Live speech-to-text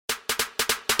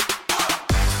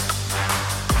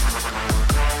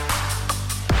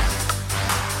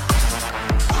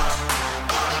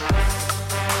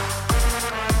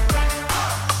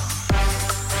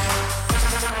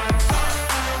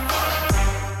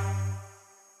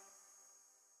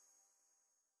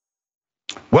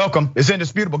Welcome. It's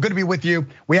indisputable. Good to be with you.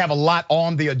 We have a lot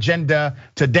on the agenda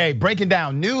today. Breaking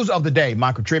down news of the day.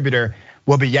 My contributor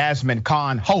will be Yasmin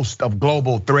Khan, host of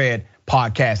Global Thread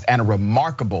podcast and a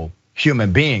remarkable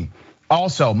human being.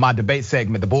 Also, my debate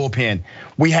segment, The Bullpen.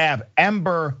 We have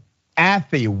Amber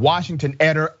Athey, Washington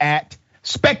editor at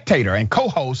Spectator and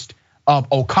co-host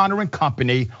of O'Connor and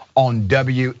Company on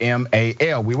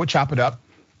WMAL. We will chop it up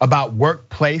about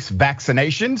workplace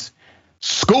vaccinations,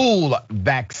 school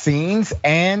vaccines,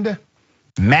 and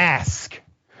masks.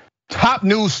 Top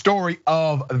news story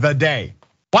of the day.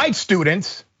 White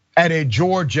students at a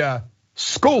Georgia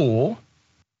school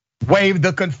wave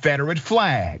the Confederate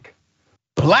flag.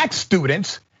 Black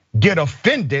students get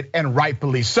offended, and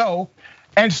rightfully so,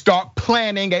 and start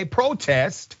planning a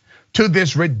protest to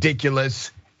this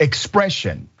ridiculous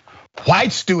expression.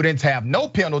 White students have no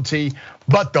penalty,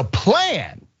 but the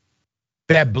plan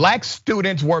that black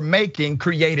students were making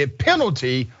created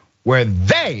penalty where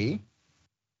they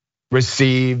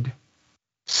received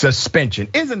suspension.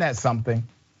 Isn't that something?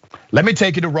 Let me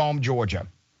take you to Rome, Georgia.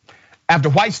 After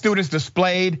white students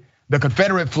displayed the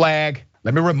Confederate flag,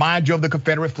 let me remind you of the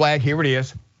Confederate flag, here it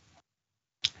is.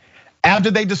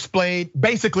 After they displayed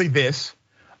basically this,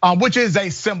 which is a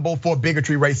symbol for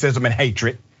bigotry, racism, and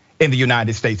hatred in the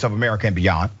United States of America and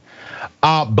beyond,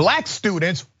 black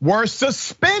students were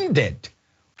suspended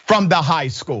from the high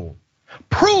school,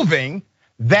 proving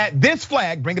that this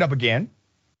flag, bring it up again.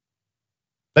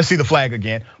 Let's see the flag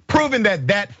again, proving that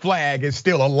that flag is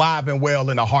still alive and well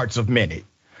in the hearts of many.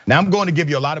 Now I'm going to give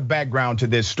you a lot of background to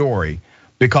this story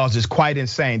because it's quite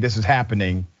insane. This is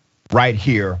happening right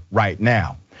here, right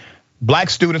now. Black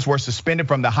students were suspended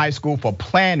from the high school for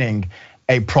planning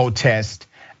a protest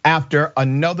after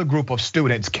another group of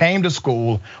students came to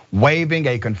school waving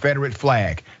a Confederate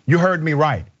flag. You heard me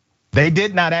right. They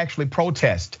did not actually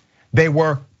protest. They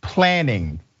were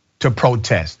planning to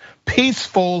protest.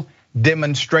 Peaceful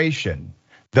demonstration.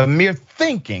 The mere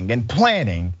thinking and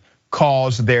planning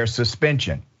caused their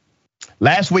suspension.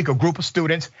 Last week, a group of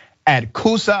students at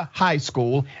Coosa High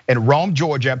School in Rome,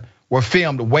 Georgia, were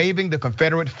filmed waving the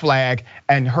Confederate flag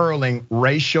and hurling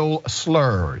racial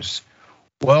slurs.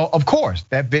 Well, of course,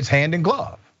 that fits hand in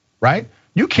glove, right?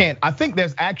 You can't, I think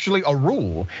there's actually a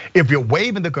rule. If you're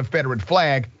waving the Confederate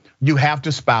flag, you have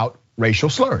to spout racial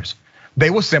slurs. They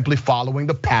were simply following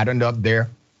the pattern of their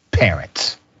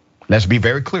parents. Let's be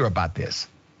very clear about this,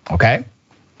 okay?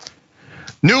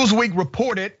 Newsweek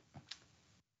reported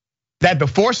that the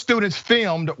 4 students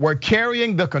filmed were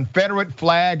carrying the Confederate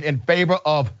flag in favor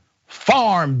of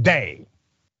Farm Day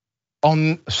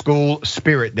on School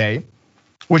Spirit Day,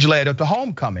 which led up to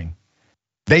homecoming.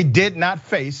 They did not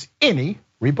face any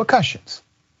repercussions,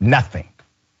 nothing.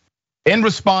 In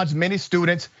response, many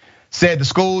students said the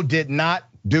school did not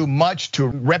do much to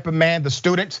reprimand the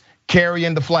students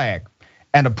carrying the flag,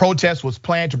 and the protest was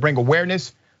planned to bring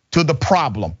awareness to the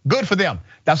problem. Good for them.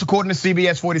 That's according to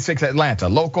CBS 46 Atlanta.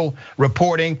 Local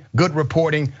reporting, good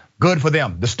for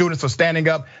them. The students are standing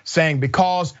up saying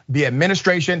because the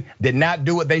administration did not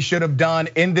do what they should have done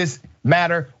in this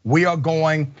matter, we are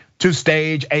going to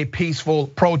stage a peaceful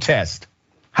protest.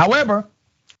 However,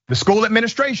 the school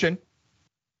administration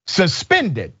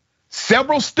suspended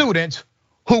several students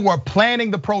who were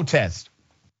planning the protest,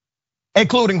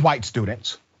 including white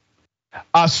students.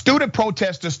 Student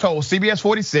protesters told CBS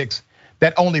 46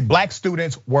 that only black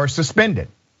students were suspended.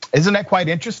 Isn't that quite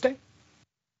interesting?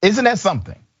 Isn't that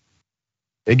something?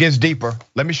 It gets deeper.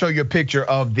 Let me show you a picture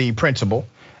of the principal.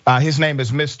 His name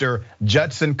is Mr.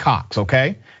 Judson Cox,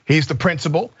 okay? He's the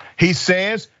principal. He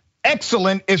says,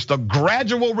 excellent is the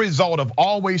gradual result of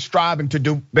always striving to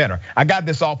do better. I got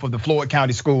this off of the Floyd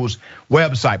County Schools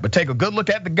website, but take a good look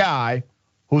at the guy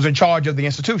who's in charge of the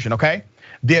institution, okay?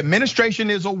 The administration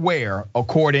is aware,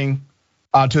 according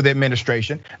to the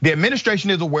administration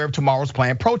is aware of tomorrow's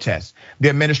planned protest. The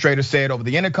administrator said over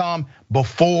the intercom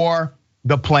before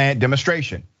the planned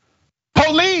demonstration.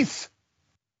 Police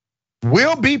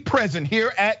will be present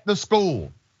here at the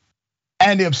school.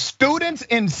 And if students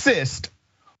insist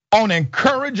on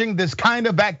encouraging this kind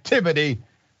of activity,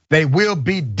 they will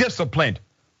be disciplined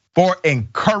for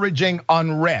encouraging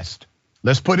unrest.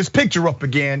 Let's put his picture up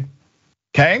again,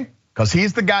 okay? Because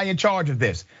he's the guy in charge of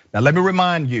this. Now let me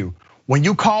remind you, when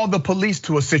you call the police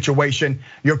to a situation,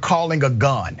 you're calling a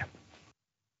gun.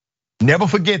 Never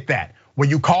forget that. When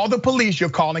you call the police, you're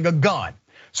calling a gun.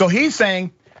 So he's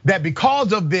saying that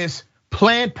because of this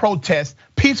planned protest,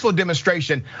 peaceful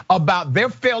demonstration about their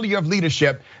failure of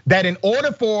leadership, that in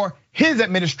order for his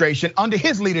administration, under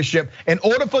his leadership, in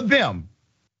order for them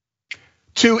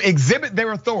to exhibit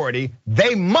their authority,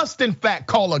 they must in fact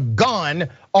call a gun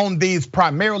on these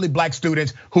primarily black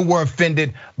students who were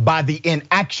offended by the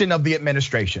inaction of the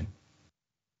administration.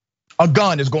 A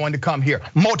gun is going to come here,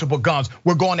 multiple guns.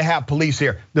 We're going to have police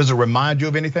here. Does it remind you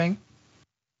of anything?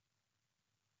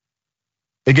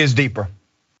 It gets deeper.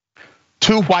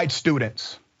 2 white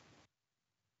students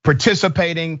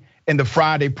participating in the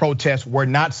Friday protest were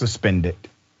not suspended,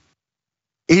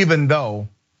 even though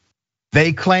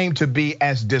they claim to be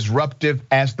as disruptive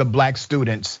as the black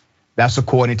students. That's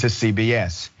according to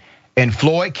CBS. In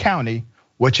Floyd County,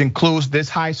 which includes this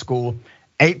high school,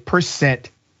 8%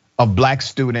 of black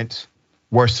students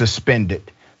were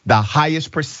suspended, the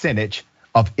highest percentage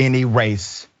of any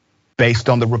race based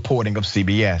on the reporting of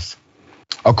CBS.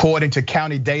 According to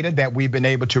county data that we've been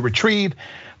able to retrieve,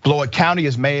 Floyd County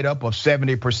is made up of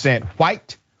 70%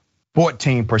 white,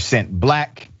 14%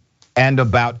 black, and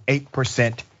about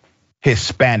 8%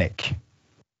 Hispanic.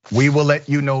 We will let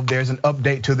you know if there's an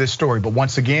update to this story. But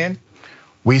once again,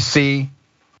 we see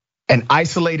an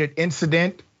isolated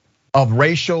incident of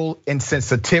racial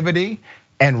insensitivity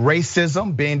and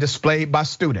racism being displayed by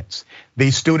students.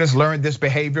 These students learned this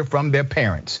behavior from their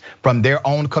parents, from their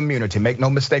own community, make no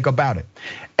mistake about it.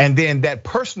 And then that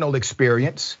personal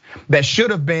experience that should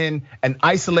have been an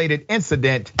isolated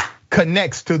incident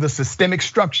connects to the systemic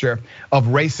structure of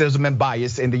racism and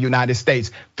bias in the United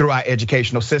States through our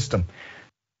educational system.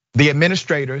 The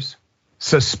administrators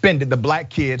suspended the black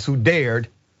kids who dared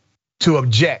to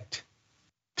object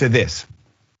to this,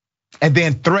 and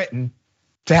then threatened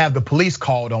to have the police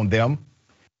called on them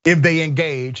if they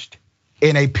engaged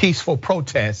in a peaceful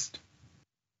protest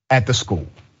at the school.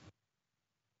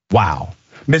 Wow.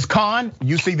 Ms. Khan,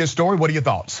 you see this story, what are your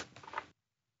thoughts?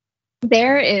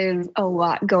 There is a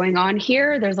lot going on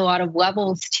here. There's a lot of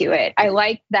levels to it. I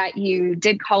like that you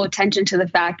did call attention to the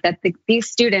fact that these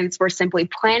students were simply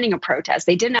planning a protest.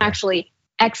 They didn't actually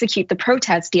execute the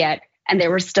protest yet, and they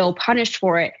were still punished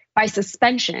for it by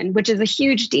suspension, which is a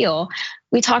huge deal.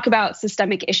 We talk about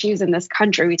systemic issues in this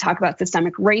country. We talk about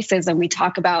systemic racism. We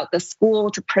talk about the school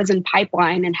to prison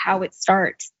pipeline and how it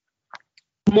starts.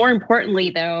 More importantly,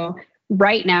 though,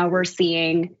 right now we're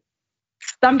seeing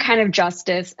some kind of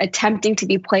justice attempting to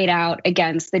be played out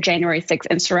against the January 6th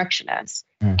insurrectionists.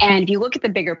 And if you look at the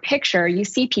bigger picture, you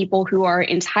see people who are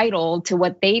entitled to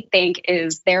what they think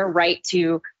is their right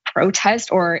to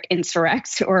protest or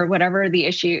insurrect or whatever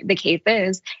the case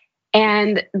is.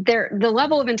 And the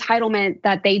level of entitlement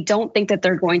that they don't think that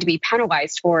they're going to be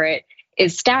penalized for it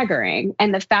is staggering.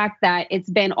 And the fact that it's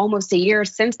been almost a year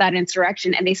since that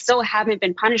insurrection and they still haven't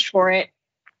been punished for it,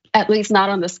 at least not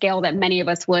on the scale that many of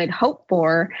us would hope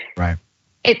for. Right.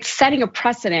 It's setting a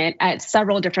precedent at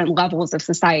several different levels of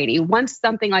society. Once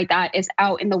something like that is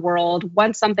out in the world,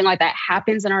 once something like that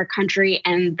happens in our country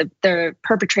and the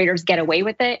perpetrators get away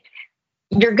with it,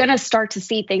 you're gonna start to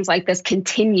see things like this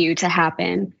continue to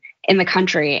happen in the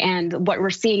country. And what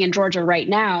we're seeing in Georgia right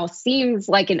now seems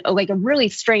like a really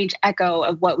strange echo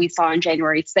of what we saw on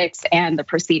January 6th and the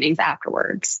proceedings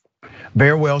afterwards.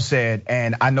 Very well said.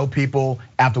 And I know people,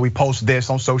 after we post this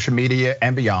on social media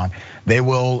and beyond, they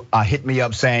will hit me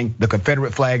up saying the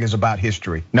Confederate flag is about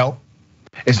history. No,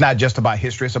 it's not just about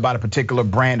history. It's about a particular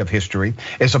brand of history.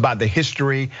 It's about the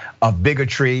history of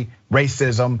bigotry,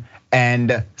 racism,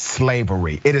 and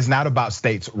slavery. It is not about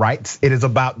states' rights. It is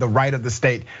about the right of the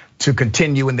state to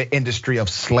continue in the industry of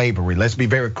slavery. Let's be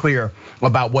very clear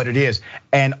about what it is.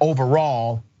 And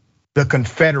overall, the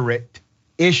Confederate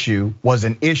issue was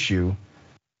an issue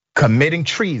committing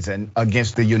treason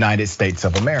against the United States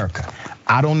of America.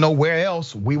 I don't know where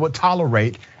else we would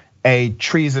tolerate a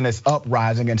treasonous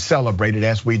uprising and celebrate it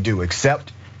as we do,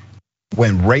 except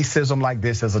when racism like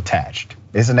this is attached.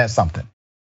 Isn't that something?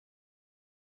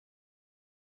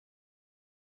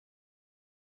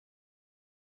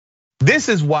 This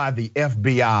is why the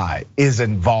FBI is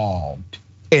involved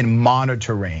in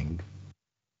monitoring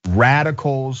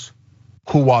radicals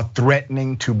who are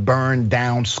threatening to burn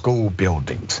down school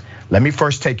buildings. Let me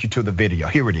first take you to the video.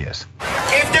 Here it is.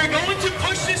 If they're going to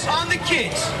push this on the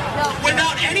kids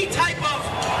without any type of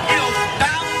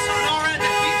balance on our end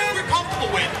that we're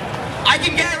comfortable with, I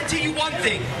can guarantee you one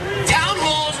thing: town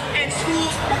halls and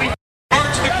schools will be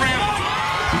burned to the ground.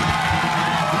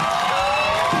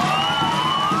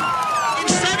 In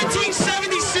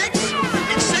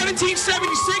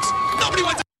 1776, nobody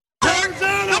went to court.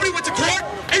 Nobody went to court.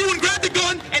 Everyone grabbed the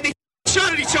gun and they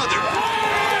shot at each other.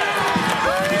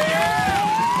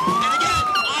 And again,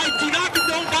 I do not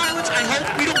condone violence. I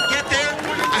hope we don't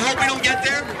get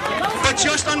there. But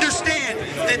just understand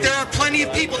that there are plenty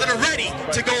of people that are ready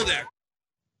to go there.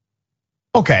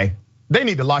 Okay, they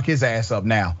need to lock his ass up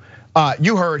now.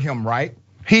 You heard him right.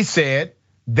 He said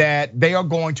that they are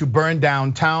going to burn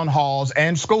down town halls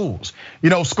and schools.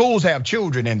 Schools have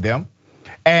children in them,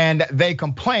 and they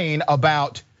complain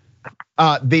about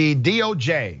the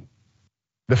DOJ,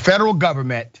 the federal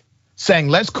government, saying,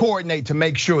 let's coordinate to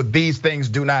make sure these things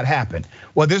do not happen.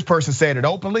 Well, this person said it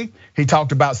openly. He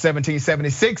talked about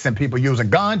 1776 and people using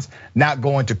guns, not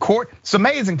going to court. It's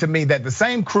amazing to me that the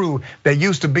same crew that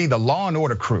used to be the law and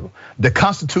order crew, the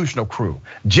constitutional crew,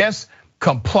 just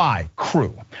comply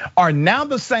crew, are now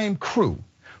the same crew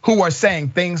who are saying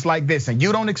things like this. And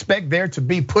you don't expect there to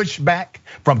be pushback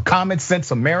from common sense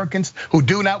Americans who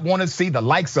do not want to see the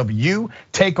likes of you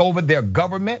take over their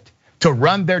government to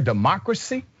run their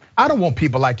democracy? I don't want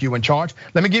people like you in charge.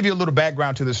 Let me give you a little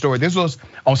background to the story. This was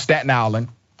on Staten Island.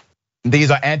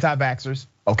 These are anti-vaxxers,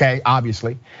 okay,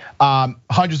 obviously.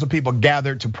 Hundreds of people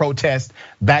gathered to protest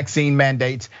vaccine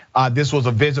mandates. This was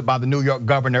a visit by the New York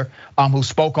governor who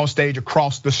spoke on stage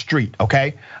across the street,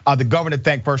 okay? The governor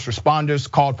thanked first responders,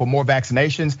 called for more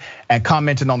vaccinations, and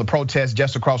commented on the protest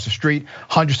just across the street.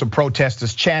 Hundreds of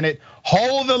protesters chanted,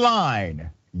 "Hold the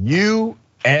line,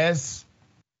 USA."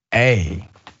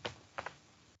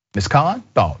 Ms. Khan,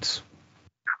 thoughts?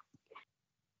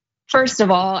 First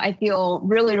of all, I feel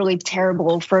really, really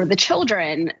terrible for the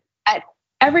children.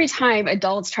 Every time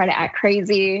adults try to act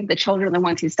crazy, the children are the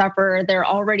ones who suffer. There are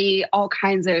already all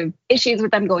kinds of issues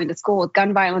with them going to school with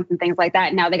gun violence and things like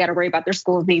that. Now they got to worry about their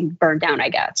schools being burned down, I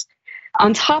guess.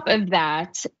 On top of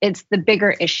that, it's the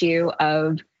bigger issue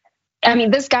of,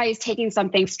 this guy is taking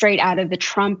something straight out of the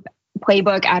Trump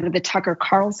playbook, out of the Tucker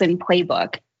Carlson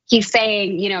playbook. He's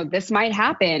saying, this might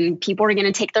happen. People are going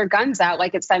to take their guns out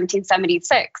like it's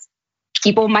 1776.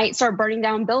 People might start burning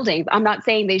down buildings. I'm not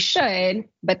saying they should,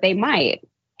 but they might.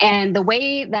 And the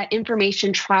way that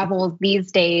information travels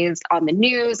these days on the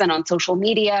news and on social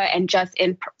media and just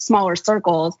in smaller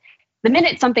circles, the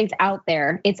minute something's out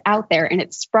there, it's out there and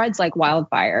it spreads like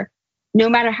wildfire. No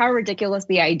matter how ridiculous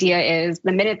the idea is,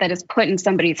 the minute that is put in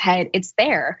somebody's head, it's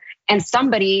there. And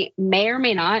somebody may or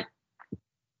may not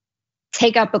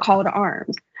take up the call to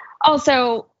arms.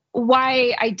 Also,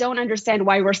 why I don't understand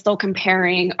why we're still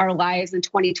comparing our lives in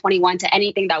 2021 to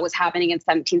anything that was happening in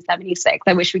 1776.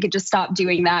 I wish we could just stop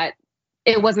doing that.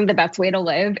 It wasn't the best way to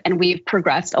live, and we've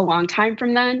progressed a long time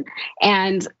from then.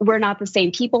 And we're not the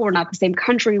same people. We're not the same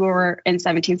country we were in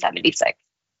 1776.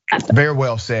 Very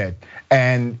well said.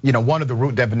 And one of the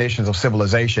root definitions of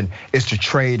civilization is to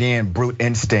trade in brute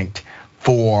instinct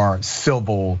for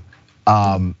civil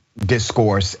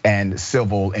discourse and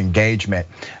civil engagement.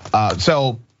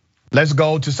 So let's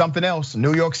go to something else.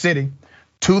 New York City,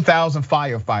 2,000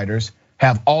 firefighters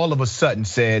have all of a sudden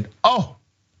said, "Oh,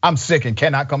 I'm sick and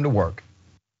cannot come to work."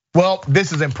 Well,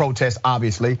 this is in protest,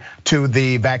 obviously, to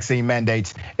the vaccine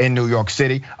mandates in New York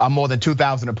City. More than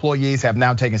 2,000 employees have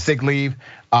now taken sick leave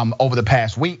over the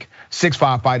past week. 6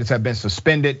 firefighters have been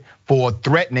suspended for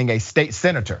threatening a state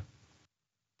senator.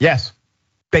 Yes,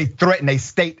 they threatened a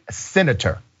state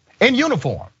senator in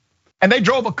uniform, and they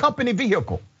drove a company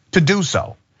vehicle to do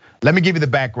so. Let me give you the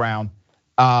background.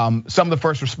 Some of the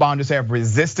first responders have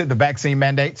resisted the vaccine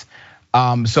mandates,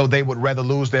 so they would rather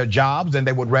lose their jobs and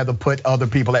they would rather put other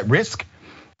people at risk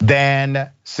than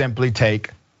simply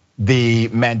take the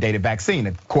mandated vaccine.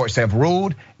 Of course, have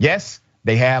ruled, yes,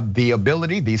 they have the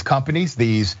ability, these companies,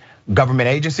 these government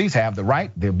agencies have the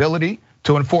right, the ability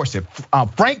to enforce it.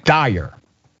 Frank Dyer.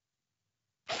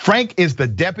 Frank is the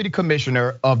deputy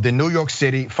commissioner of the New York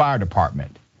City Fire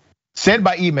Department. Said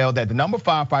by email that the number of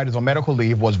firefighters on medical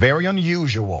leave was very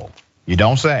unusual. You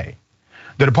don't say.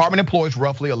 The department employs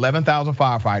roughly 11,000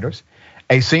 firefighters.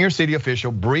 A senior city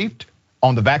official briefed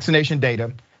on the vaccination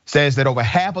data says that over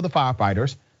half of the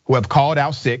firefighters who have called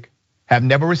out sick have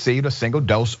never received a single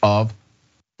dose of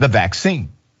the vaccine.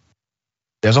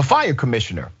 There's a fire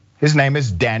commissioner. His name is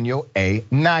Daniel A.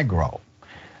 Nigro.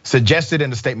 Suggested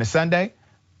in a statement Sunday,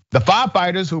 the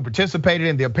firefighters who participated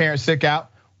in the apparent sick out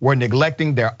were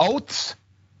neglecting their oaths,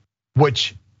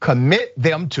 which commit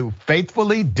them to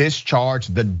faithfully discharge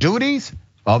the duties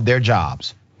of their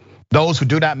jobs. Those who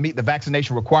do not meet the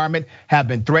vaccination requirement have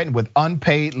been threatened with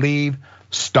unpaid leave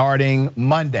starting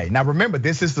Monday. Now remember,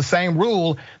 this is the same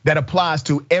rule that applies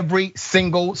to every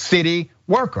single city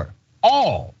worker.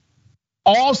 All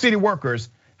city workers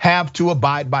have to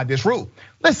abide by this rule.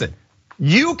 Listen,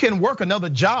 you can work another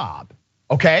job,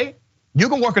 okay? You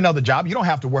can work another job. You don't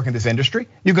have to work in this industry.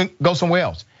 You can go somewhere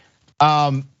else.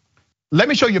 Let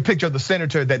me show you a picture of the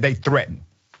senator that they threatened.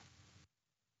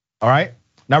 All right.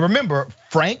 Now remember,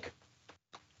 Frank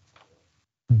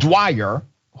Dyer,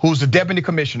 who's the deputy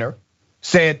commissioner,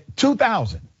 said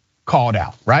 2,000 called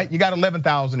out, right? You got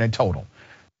 11,000 in total.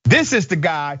 This is the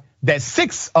guy that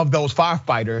 6 of those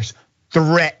firefighters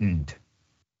threatened.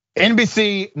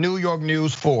 NBC New York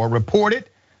News 4 reported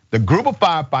the group of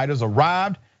firefighters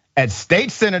arrived at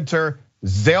State Senator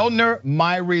Zellner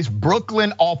Myrie's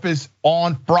Brooklyn office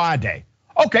on Friday.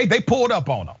 Okay, they pulled up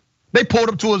on him. They pulled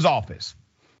up to his office,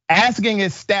 asking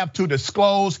his staff to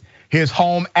disclose his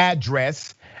home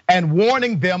address and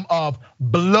warning them of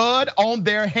blood on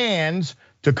their hands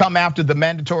to come after the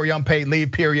mandatory unpaid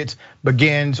leave periods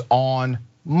begins on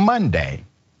Monday.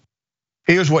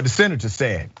 Here's what the senator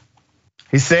said.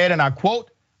 He said, and I quote,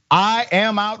 "I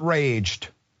am outraged.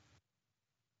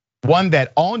 One,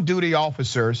 that on-duty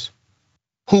officers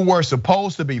who were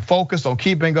supposed to be focused on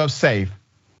keeping us safe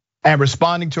and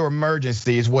responding to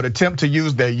emergencies would attempt to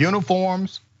use their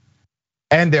uniforms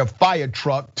and their fire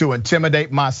truck to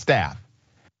intimidate my staff.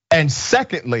 And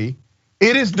secondly,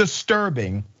 it is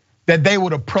disturbing that they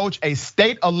would approach a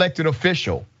state elected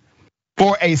official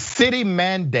for a city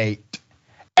mandate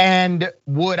and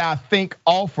would, I think,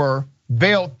 offer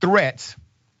veiled threats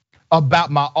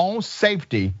about my own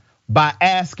safety by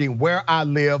asking where I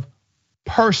live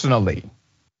personally."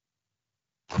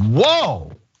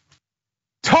 Whoa,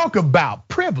 talk about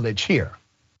privilege here.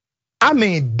 I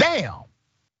mean, damn.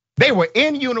 They were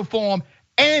in uniform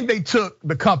and they took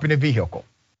the company vehicle.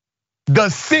 The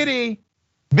city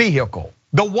vehicle,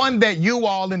 the one that you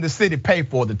all in the city pay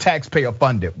for, the taxpayer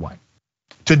funded one,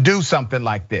 to do something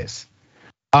like this.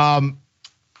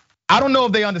 I don't know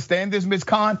if they understand this, Ms.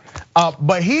 Khan,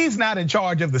 but he's not in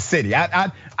charge of the city.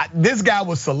 This guy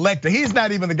was selected. He's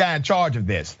not even the guy in charge of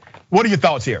this. What are your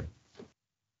thoughts here?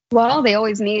 Well, they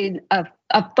always need a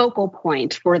focal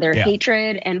point for their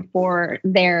hatred and for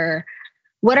their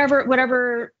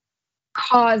whatever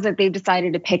cause that they've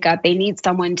decided to pick up. They need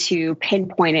someone to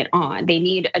pinpoint it on. They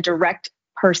need a direct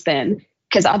person,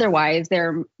 because otherwise they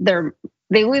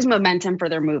lose momentum for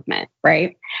their movement,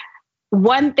 right?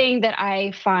 One thing that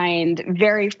I find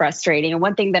very frustrating, and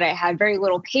one thing that I have very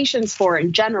little patience for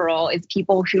in general, is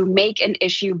people who make an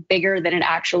issue bigger than it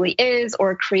actually is,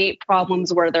 or create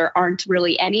problems where there aren't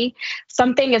really any.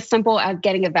 Something as simple as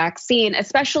getting a vaccine,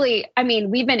 especially, I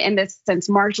mean, we've been in this since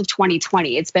March of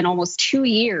 2020. It's been almost 2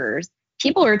 years.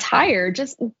 People are tired.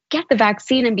 Just get the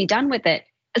vaccine and be done with it,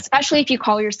 especially if you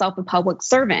call yourself a public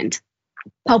servant.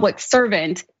 Public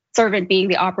servant being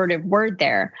the operative word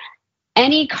there.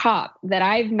 Any cop that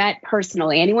I've met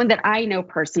personally, anyone that I know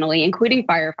personally, including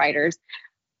firefighters,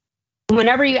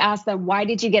 whenever you ask them, why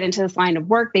did you get into this line of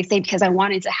work? They say, because I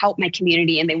wanted to help my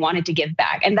community and they wanted to give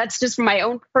back. And that's just from my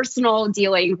own personal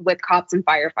dealings with cops and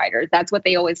firefighters. That's what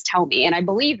they always tell me, and I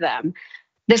believe them.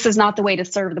 This is not the way to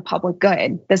serve the public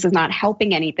good. This is not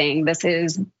helping anything. This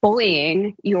is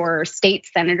bullying your state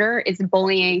senator. It's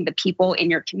bullying the people in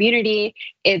your community.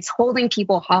 It's holding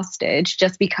people hostage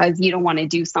just because you don't want to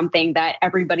do something that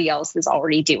everybody else is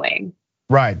already doing.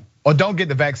 Right. Or don't get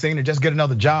the vaccine and just get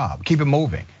another job. Keep it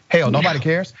moving. Hell, nobody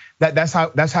cares. That's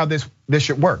how this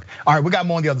should work. All right, we got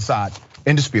more on the other side.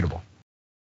 Indisputable.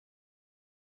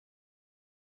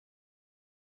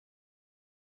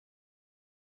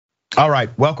 All right,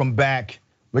 welcome back.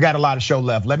 We got a lot of show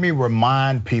left. Let me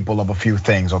remind people of a few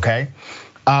things, okay?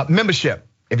 Membership.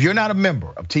 If you're not a member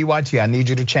of TYT, I need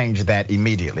you to change that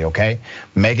immediately, okay?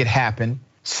 Make it happen.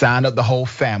 Sign up the whole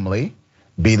family.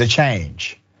 Be the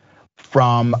change.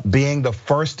 From being the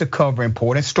first to cover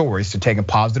important stories to taking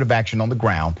positive action on the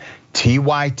ground,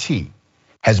 TYT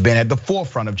has been at the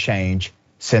forefront of change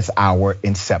since our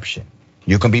inception.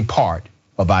 You can be part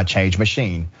of our change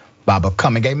machine by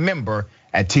becoming a member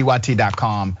at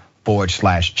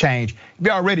tyt.com/change. If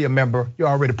you're already a member, you're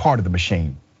already part of the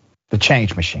machine, the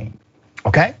change machine,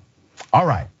 okay? All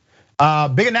right,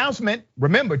 big announcement.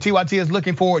 Remember, TYT is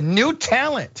looking for new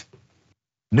talent,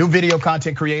 new video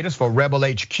content creators for Rebel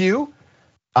HQ.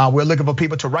 We're looking for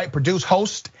people to write, produce,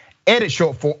 host, edit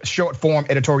short form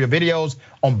editorial videos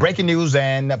on breaking news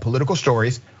and political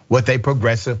stories with a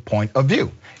progressive point of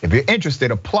view. If you're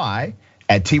interested, apply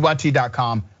at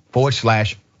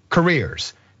tyt.com/careers.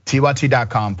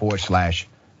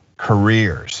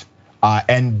 tyt.com/careers.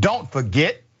 And don't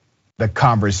forget the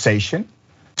conversation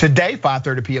today,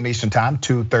 5:30 p.m. Eastern Time,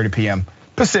 2:30 p.m.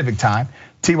 Pacific Time.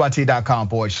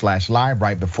 tyt.com/live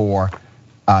right before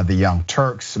the Young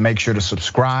Turks. Make sure to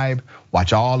subscribe.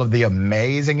 Watch all of the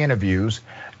amazing interviews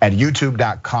at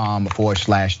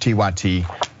youtube.com/TYT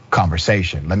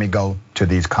conversation. Let me go to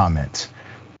these comments.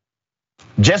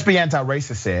 Just Be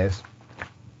Anti-Racist says,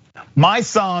 my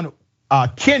son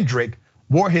Kendrick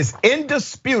wore his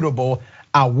indisputable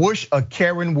I wish a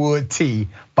Karen would tee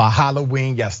for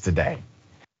Halloween yesterday.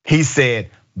 He said,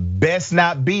 best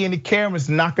not be any Karens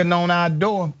knocking on our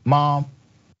door, Mom.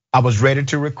 I was ready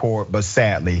to record, but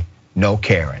sadly, no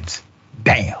Karens.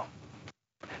 Damn.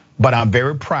 But I'm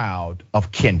very proud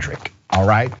of Kendrick, all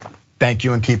right? Thank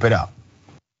you and keep it up.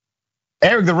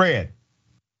 Eric the Red,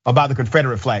 about the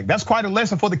Confederate flag. That's quite a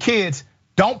lesson for the kids.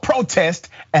 Don't protest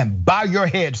and bow your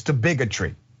heads to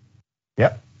bigotry.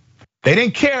 Yep. They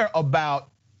didn't care about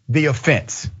the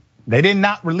offense. They did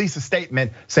not release a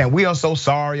statement saying we are so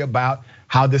sorry about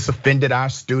how this offended our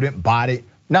student body.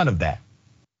 None of that.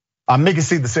 Mickey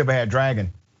C, the Silverhaired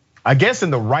Dragon. I guess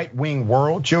in the right-wing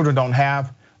world, children don't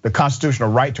have the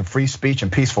constitutional right to free speech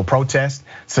and peaceful protest.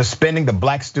 Suspending the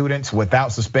black students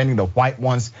without suspending the white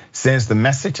ones sends the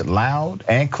message loud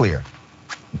and clear.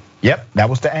 Yep, that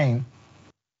was the aim.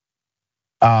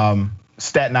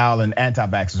 Staten Island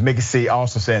anti-vaxxers. Mickey C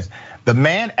also says, the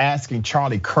man asking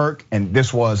Charlie Kirk, and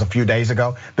this was a few days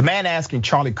ago, the man asking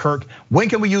Charlie Kirk, when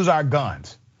can we use our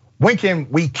guns? When can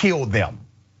we kill them?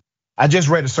 I just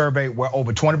read a survey where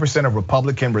over 20% of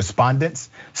Republican respondents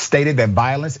stated that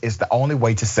violence is the only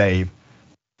way to save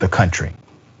the country.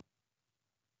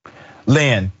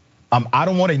 Lynn, I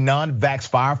don't want a non-vax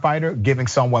firefighter giving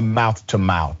someone mouth to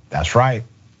mouth. That's right.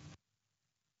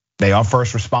 They are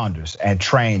first responders and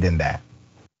trained in that.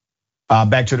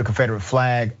 Back to the Confederate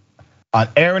flag.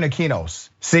 Aaron Aquinos,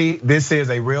 see, this is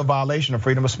a real violation of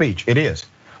freedom of speech. It is.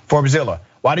 Forbesilla,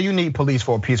 why do you need police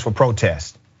for a peaceful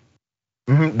protest?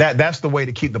 That's the way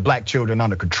to keep the black children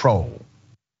under control.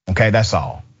 Okay, that's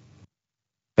all.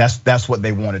 That's what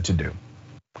they wanted to do.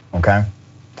 Okay,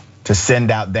 to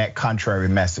send out that contrary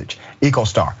message.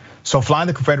 EcoStar. So flying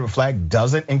the Confederate flag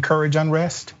doesn't encourage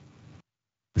unrest?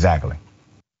 Exactly.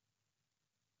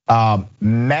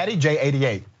 Maddie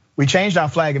J88. We changed our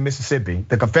flag in Mississippi.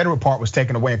 The Confederate part was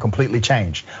taken away and completely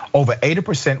changed. Over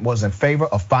 80% was in favor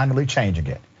of finally changing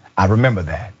it. I remember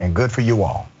that, and good for you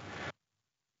all.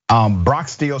 Brock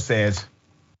Steele says,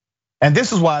 and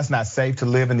this is why it's not safe to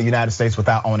live in the United States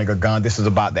without owning a gun. This is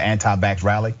about the anti-vax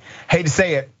rally. Hate to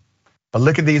say it, but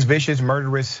look at these vicious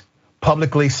murderers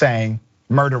publicly saying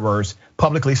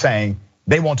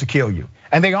they want to kill you.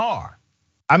 And they are.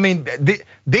 I mean,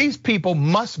 these people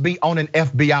must be on an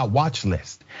FBI watch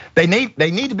list. They need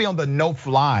to be on the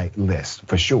no-fly list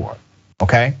for sure,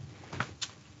 okay?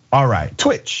 All right,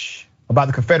 Twitch, about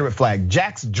the Confederate flag.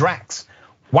 Jax Drax.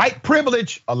 White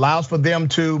privilege allows for them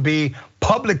to be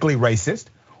publicly racist,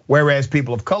 whereas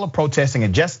people of color protesting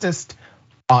injustice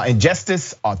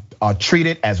are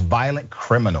treated as violent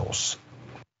criminals.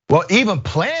 Well, even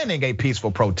planning a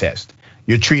peaceful protest,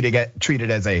 you're treated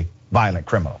as a violent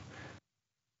criminal.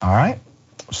 All right,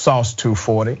 Sauce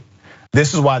 240.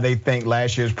 This is why they think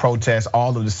last year's protests,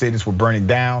 all of the cities were burning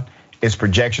down. It's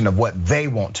projection of what they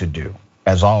want to do,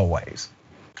 as always.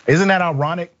 Isn't that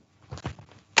ironic?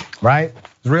 Right?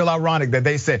 It's real ironic that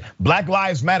they said Black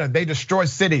Lives Matter, they destroy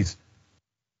cities.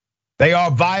 They are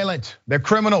violent, they're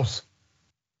criminals.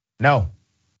 No,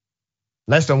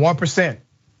 less than 1%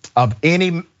 of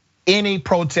any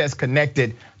protest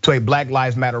connected to a Black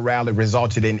Lives Matter rally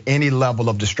resulted in any level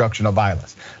of destruction or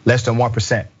violence. Less than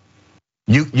 1%.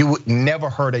 You would never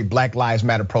heard a Black Lives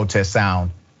Matter protest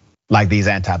sound like these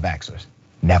anti-vaxxers.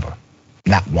 Never,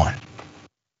 not one.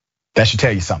 That should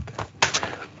tell you something.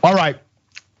 All right.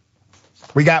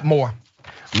 We got more.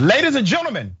 Ladies and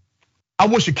gentlemen, I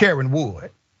wish a Karen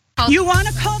would. You want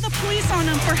to call the police on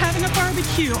them for having a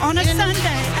barbecue on a Sunday.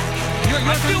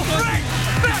 I feel free.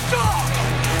 Back off.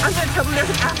 I'm going to tell them there's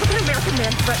an African-American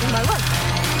man threatening my life.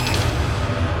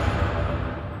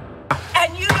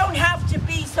 And you don't have to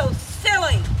be so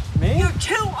silly. Me? You're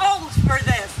too old for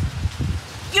this.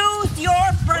 Use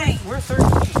your brain. We're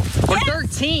 13. We're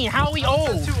 13. How are we old?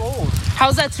 That's too old.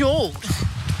 How's that too old?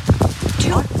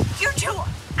 You're too.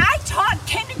 I taught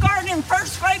kindergarten and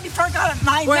first grade before I got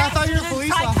my Wait, I thought you were a master's in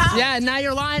police officer. psychology. Yeah, now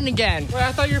you're lying again. Wait,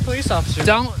 I thought you were a police officer.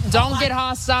 Don't get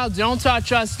hostile. Don't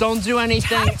touch us. Don't do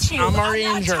anything. Touch you. I'm already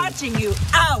not injured. touching you.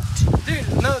 Out.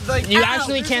 Dude, no, like You Ow,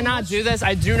 actually there's cannot a- do this.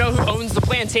 I do know who owns the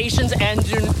plantations and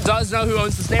does know who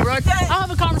owns this neighborhood. I'll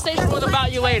have a conversation with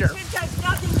about you later. It has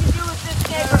nothing to do with this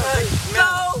neighborhood.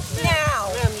 Go now.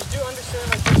 Ma'am, you do understand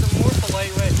like there's a more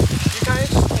polite way. You guys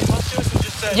came up to us and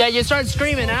just said, Yeah, you started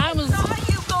screaming, and I was. I saw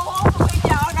you go all the way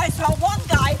down. I saw one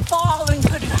guy fall and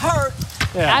could hurt.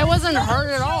 I wasn't hurt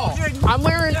at all. I'm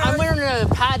wearing a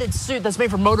padded suit that's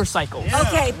made for motorcycles.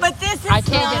 Okay, but this is I can't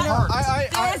get not.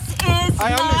 hurt. This is I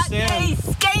not understand. a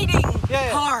skating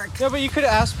park. Yeah, but you could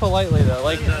ask politely though.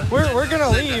 Like we're gonna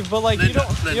leave, but like you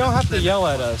don't have to yell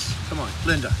at us. Come on,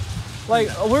 Linda. Like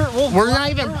we're We're not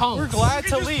even We're pumped. glad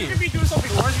to leave. You could be doing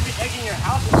something worse. You'd be egging your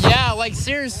house. Yeah, Like,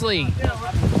 seriously. You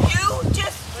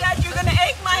just said you're gonna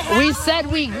egg my house. We said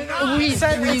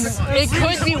it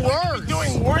could be worse.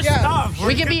 Doing worse stuff.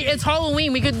 We could be. It's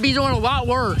Halloween. We could be doing a lot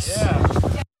worse.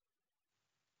 Yeah.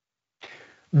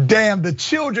 Damn, the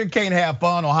children can't have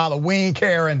fun on Halloween,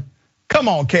 Karen. Come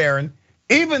on, Karen.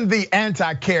 Even the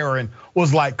anti-Karen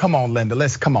was like, come on, Linda,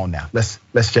 come on now. Let's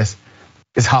just,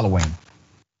 it's Halloween.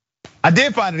 I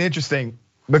did find it interesting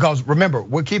because remember,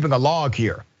 we're keeping a log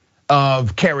here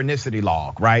of Karenicity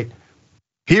log, right?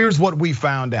 Here's what we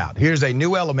found out. Here's a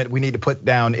new element we need to put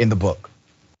down in the book.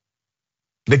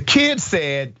 The kid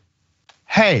said,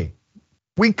 hey,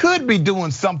 we could be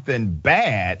doing something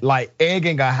bad, like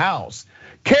egging a house.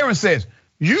 Karen says,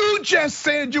 you just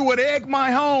said you would egg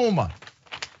my home.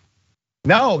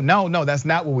 No, that's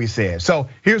not what we said. So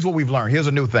here's what we've learned. Here's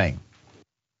a new thing.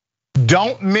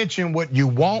 Don't mention what you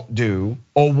won't do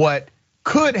or what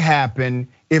could happen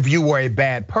if you were a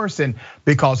bad person,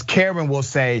 because Karen will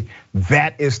say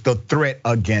that is the threat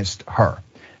against her.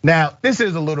 Now, this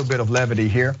is a little bit of levity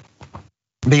here.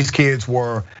 These kids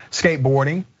were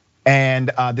skateboarding,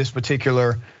 and this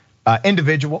particular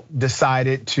individual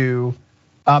decided to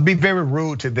be very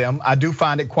rude to them. I do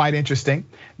find it quite interesting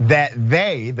that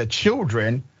the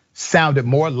children, sounded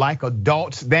more like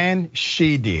adults than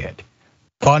she did.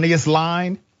 Funniest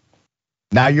line,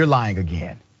 now you're lying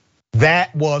again.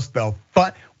 That was the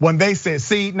fun, when they said,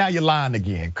 see, now you're lying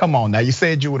again. Come on now, you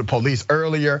said you were the police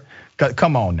earlier.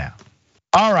 Come on now.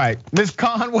 All right, Ms.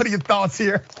 Khan, what are your thoughts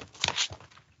here?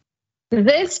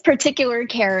 This particular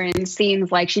Karen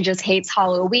seems like she just hates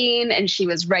Halloween and she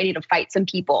was ready to fight some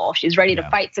people. She's ready to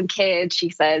fight some kids. She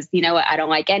says, you know what, I don't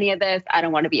like any of this. I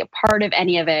don't want to be a part of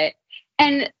any of it.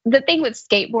 And the thing with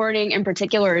skateboarding in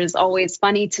particular is always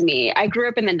funny to me. I grew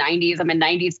up in the 90s. I'm a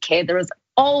 90s kid. There was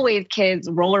always kids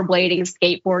rollerblading,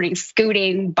 skateboarding,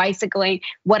 scooting, bicycling,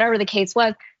 whatever the case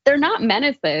was. They're not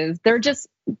menaces. They're just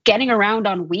getting around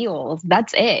on wheels.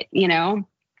 That's it, you know?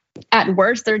 At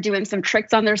worst, they're doing some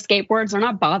tricks on their skateboards. They're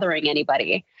not bothering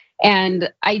anybody.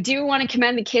 And I do want to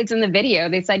commend the kids in the video.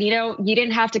 They said, you know, you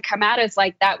didn't have to come at us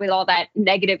like that with all that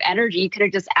negative energy. You could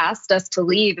have just asked us to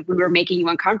leave if we were making you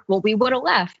uncomfortable. We would have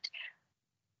left.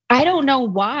 I don't know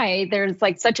why there's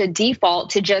like such a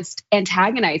default to just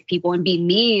antagonize people and be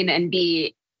mean and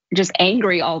be just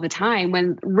angry all the time.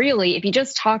 When really, if you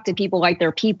just talk to people like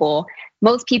they're people,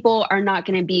 most people are not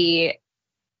going to be,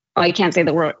 well, I can't say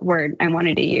the word I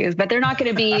wanted to use, but they're not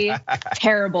going to be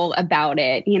terrible about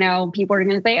it. You know, people are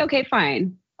going to say, okay,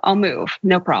 fine, I'll move,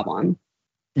 no problem.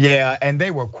 Yeah, and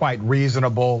they were quite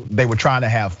reasonable. They were trying to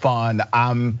have fun.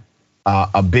 I'm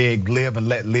a big live and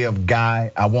let live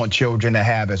guy. I want children to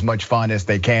have as much fun as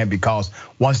they can, because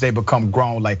once they become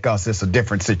grown like us, it's a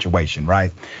different situation,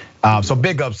 right? So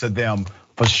big ups to them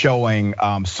for showing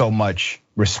so much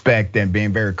respect and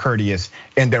being very courteous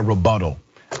in their rebuttal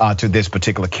to this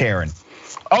particular Karen.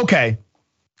 Okay,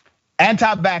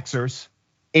 anti-vaxxers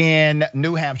in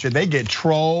New Hampshire, they get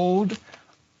trolled.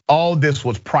 All this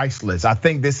was priceless. I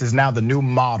think this is now the new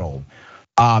model.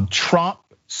 Trump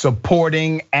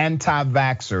supporting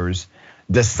anti-vaxxers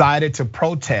decided to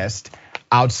protest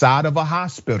outside of a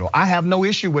hospital. I have no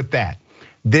issue with that.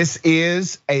 This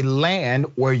is a land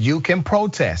where you can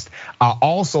protest. I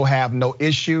also have no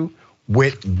issue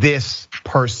with this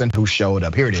person who showed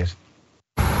up. Here it is.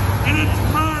 And it's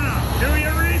Myrna. Do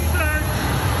your research.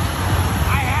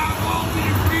 I have all the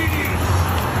ingredients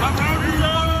of every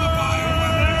one of the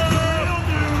bioweapons.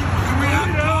 And we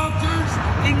have doctors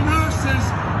and nurses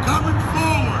coming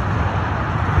forward.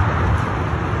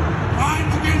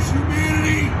 Crimes against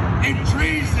humanity and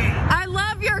treason. I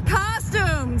love your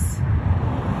costumes.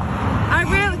 I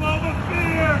love a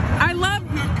fear.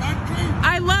 Your country.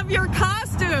 I love your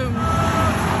costumes. You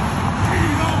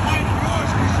don't like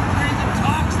yours because you breathe the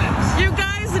toxins. You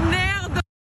guys nailed the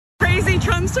crazy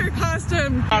Trumpster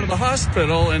costume. Out of the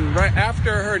hospital, and right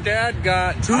after her dad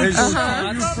got his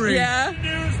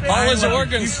all his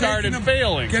organs started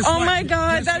failing. Oh my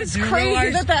God, that is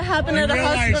crazy that happened at a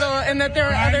hospital, and that there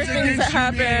are other things that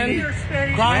happen.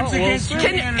 Crimes against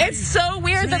humanity. It's so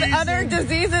weird that other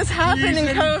diseases happen in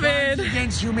COVID.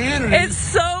 Against humanity. It's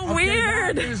so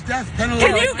weird.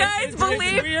 Can you guys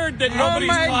believe? It's weird that nobody's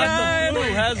caught the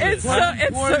flu, has it? It's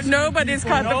so nobody's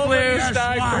caught the flu.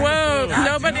 Whoa,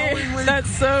 nobody. That's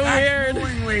so weird.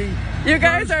 You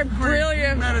guys are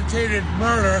brilliant. Meditated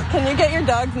murder. Can you get your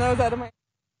dog's nose out of my?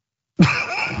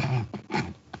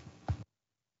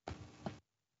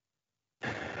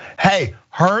 Hey,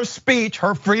 her speech,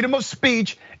 her freedom of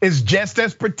speech is just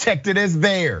as protected as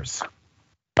theirs.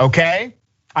 Okay?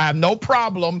 I have no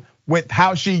problem with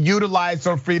how she utilized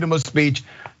her freedom of speech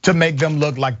to make them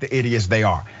look like the idiots they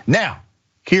are. Now,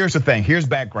 here's the thing. Here's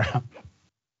background.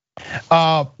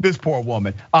 This poor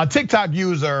woman, TikTok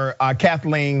user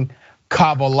Kathleen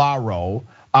Cavallaro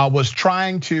was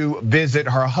trying to visit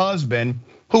her husband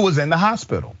who was in the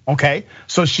hospital. Okay,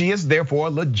 so she is there for a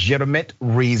legitimate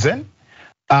reason,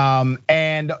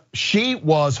 and she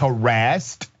was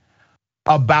harassed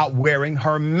about wearing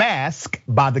her mask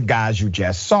by the guys you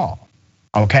just saw.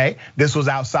 Okay, this was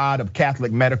outside of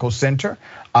Catholic Medical Center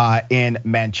in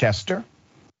Manchester.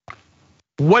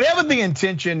 Whatever the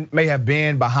intention may have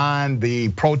been behind the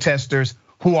protesters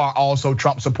who are also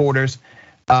Trump supporters,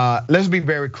 let's be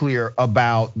very clear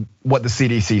about what the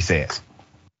CDC says.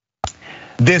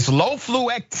 This low flu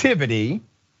activity,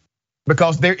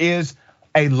 because there is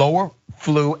a lower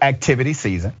flu activity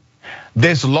season,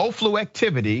 this low flu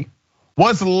activity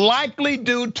was likely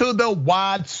due to the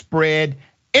widespread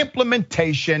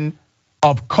implementation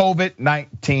of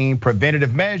COVID-19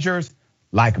 preventative measures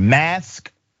like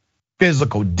masks,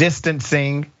 physical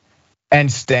distancing,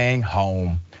 and staying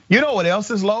home. You know what else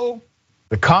is low?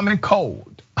 The common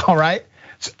cold, all right?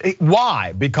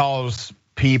 Why? Because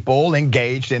people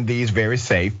engaged in these very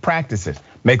safe practices.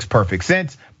 Makes perfect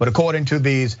sense, but according to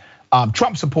these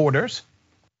Trump supporters,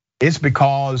 it's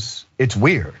because it's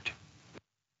weird.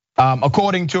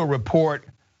 According to a report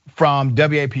from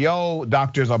WAPO,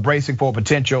 doctors are bracing for a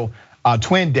potential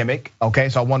twindemic, okay?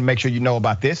 So I wanna make sure you know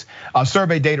about this.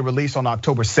 Survey data released on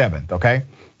October 7th, okay?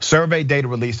 Survey data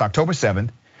released October 7th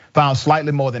found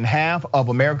slightly more than half of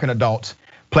American adults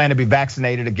plan to be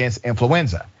vaccinated against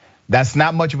influenza. That's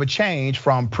not much of a change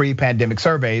from pre-pandemic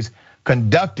surveys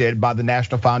conducted by the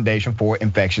National Foundation for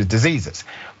Infectious Diseases.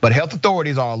 But health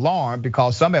authorities are alarmed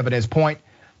because some evidence point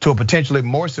to a potentially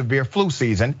more severe flu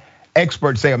season.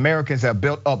 Experts say Americans have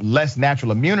built up less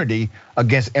natural immunity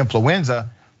against influenza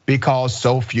because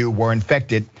so few were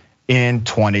infected in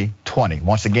 2020.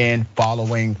 Once again,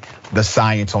 following the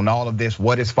science on all of this.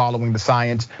 What is following the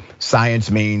science? Science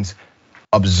means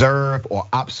observe or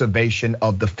observation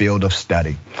of the field of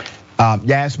study.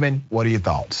 Yasmin, what are your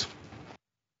thoughts?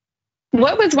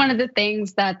 What was one of the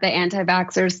things that the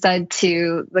anti-vaxxers said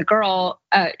to the girl?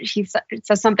 She said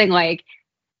something like,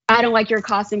 I don't like your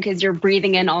costume because you're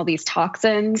breathing in all these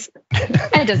toxins.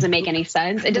 It doesn't make any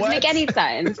sense. It doesn't make any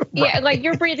sense. Right. Yeah, like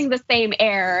you're breathing the same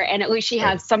air, and at least she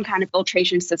has some kind of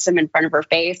filtration system in front of her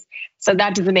face. So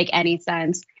that doesn't make any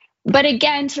sense. But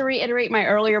again, to reiterate my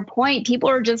earlier point, people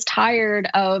are just tired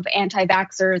of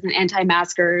anti-vaxxers and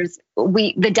anti-maskers.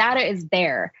 The data is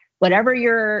there. Whatever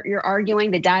you're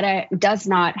arguing, the data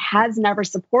has never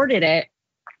supported it.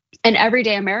 And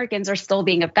everyday Americans are still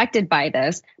being affected by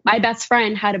this. My best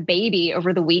friend had a baby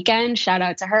over the weekend, shout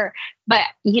out to her. But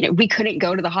we couldn't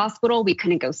go to the hospital, we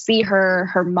couldn't go see her,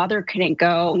 her mother couldn't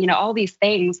go, all these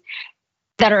things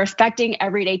that are affecting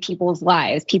everyday people's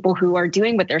lives, people who are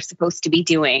doing what they're supposed to be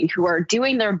doing, who are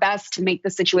doing their best to make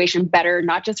the situation better,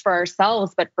 not just for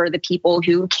ourselves, but for the people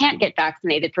who can't get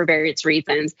vaccinated for various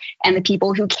reasons, and the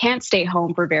people who can't stay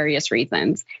home for various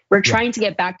reasons. We're trying to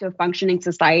get back to a functioning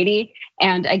society.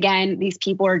 And again, these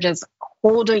people are just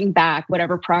holding back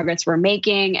whatever progress we're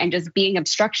making and just being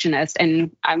obstructionist.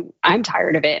 And I'm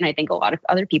tired of it. And I think a lot of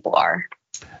other people are.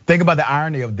 Think about the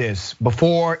irony of this.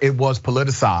 Before it was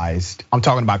politicized, I'm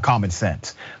talking about common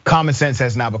sense. Common sense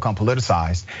has now become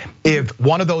politicized. If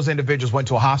one of those individuals went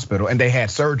to a hospital and they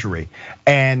had surgery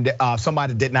and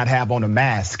somebody did not have on a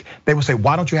mask, they would say,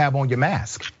 why don't you have on your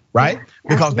mask? Right? Yeah,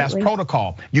 because that's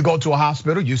protocol. You go to a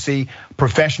hospital, you see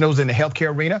professionals in the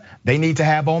healthcare arena, they need to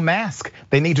have on masks.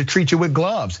 They need to treat you with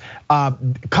gloves.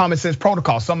 Common sense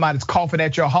protocol. Somebody's coughing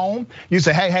at your home, you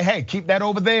say, hey, keep that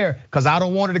over there, because I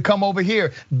don't want it to come over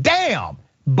here. Damn,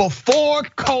 before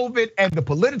COVID and the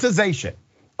politicization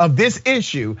of this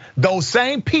issue, those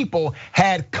same people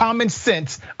had common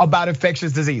sense about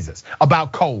infectious diseases,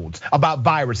 about colds, about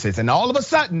viruses. And all of a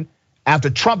sudden, after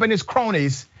Trump and his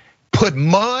cronies put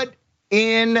mud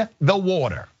in the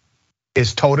water,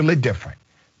 is totally different.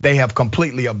 They have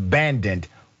completely abandoned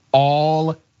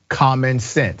all common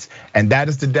sense. And that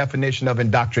is the definition of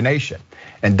indoctrination.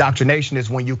 Indoctrination is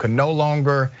when you can no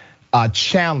longer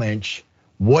challenge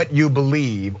what you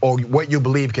believe, or what you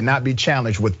believe cannot be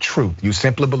challenged with truth. You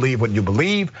simply believe what you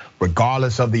believe,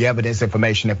 regardless of the evidence,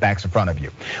 information, and facts in front of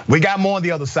you. We got more on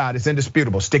the other side. It's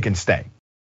indisputable. Stick and stay.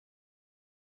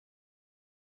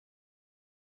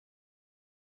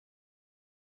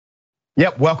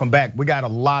 Yep, welcome back. We got a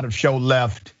lot of show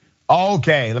left.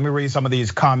 Okay, let me read some of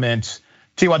these comments.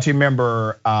 TYT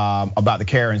member about the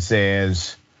Karen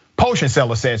says, potion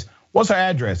seller says, what's her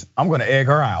address? I'm gonna egg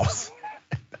her house.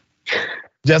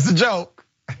 Just a joke,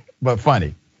 but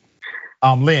funny.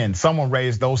 Lynn, someone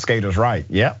raised those skaters right,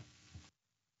 yep.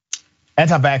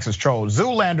 Anti-vaxxers troll.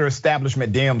 Zoolander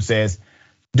establishment DM says,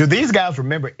 do these guys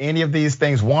remember any of these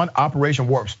things? 1, Operation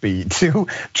Warp Speed. 2,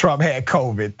 Trump had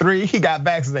COVID. 3, he got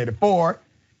vaccinated. 4,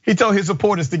 he told his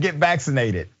supporters to get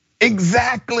vaccinated.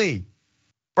 Exactly,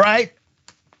 right?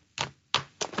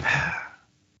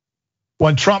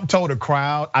 When Trump told a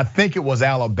crowd, I think it was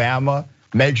Alabama,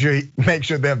 make sure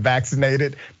they're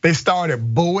vaccinated, they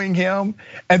started booing him,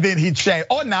 and then he changed,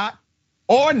 or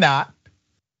not,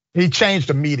 he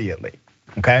changed immediately,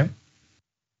 okay?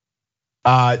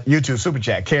 YouTube super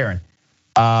chat, Karen.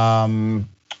 I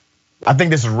think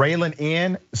this is Raylan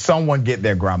N. Someone get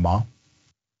their grandma.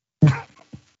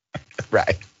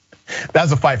 Right,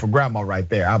 that's a fight for grandma right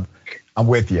there. I'm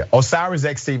with you. Osiris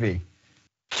XTV.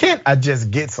 Can't I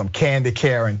just get some candy,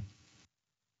 Karen?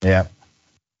 Yeah.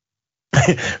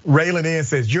 Raylan N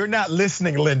says, you're not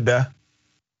listening, Linda.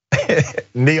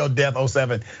 Neo Death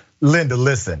 07. Linda,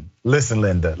 listen. Listen,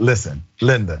 Linda. Listen.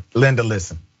 Linda,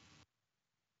 listen.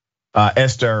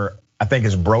 Esther, I think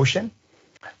it's Broshin.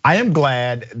 I am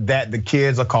glad that the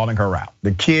kids are calling her out.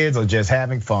 The kids are just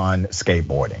having fun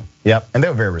skateboarding. Yep, and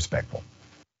they're very respectful.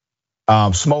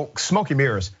 Smoky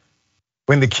Mirrors.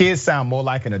 When the kids sound more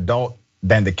like an adult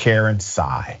than the Karen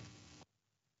sigh.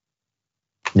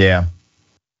 Yeah.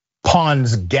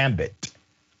 Pawns Gambit.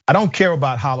 I don't care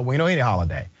about Halloween or any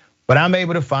holiday, but I'm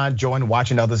able to find joy in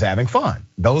watching others having fun.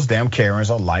 Those damn Karens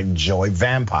are like joy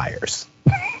vampires.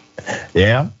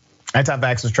 Yeah.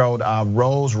 Anti-vaxxers trolled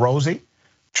Rosie.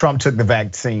 Trump took the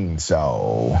vaccine,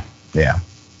 so yeah.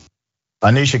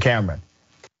 Anisha Cameron.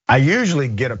 I usually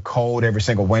get a cold every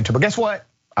single winter, but guess what?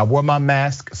 I wore my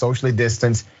mask, socially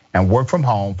distanced, and worked from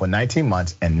home for 19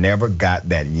 months and never got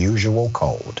that usual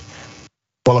cold.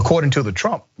 Well, according to the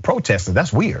Trump protesters,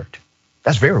 that's weird.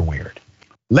 That's very weird.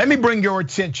 Let me bring your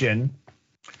attention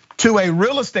to a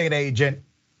real estate agent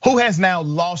who has now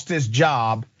lost his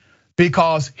job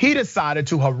because he decided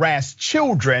to harass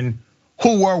children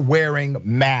who were wearing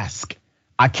masks.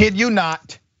 I kid you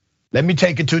not. Let me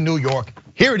take it to New York.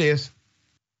 Here it is.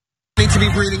 Need to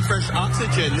be breathing fresh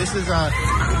oxygen. This is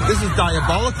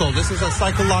diabolical. This is a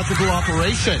psychological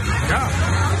operation.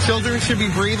 Yeah. Children should be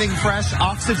breathing fresh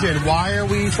oxygen. Why are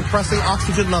we suppressing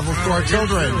oxygen levels to our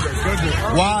children?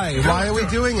 Why? Why are we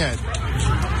doing it?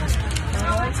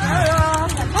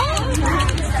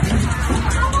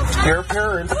 Dear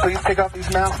parents, please take off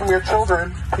these masks from your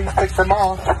children. Please take them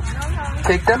off.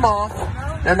 Take them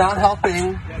off. They're not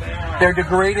helping. They're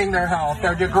degrading their health.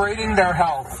 They're degrading their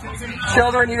health.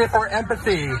 Children need it for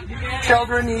empathy.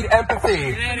 Children need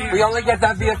empathy. We only get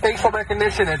that via facial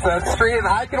recognition. It's a street, and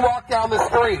I can walk down the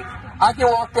street. I can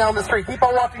walk down the street. Keep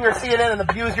on watching your CNN and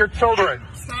abuse your children.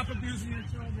 Stop abusing your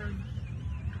children.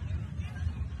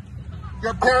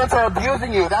 Your parents are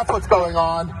abusing you. That's what's going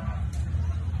on.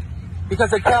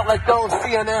 Because they can't let go of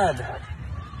CNN.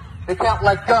 They can't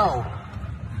let go.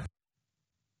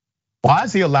 Why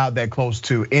is he allowed that close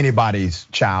to anybody's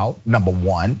child? Number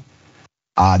one,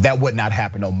 that would not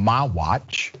happen on my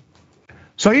watch.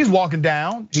 So he's walking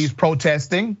down, he's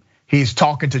protesting, he's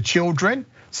talking to children,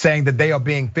 saying that they are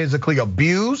being physically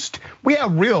abused. We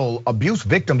have real abuse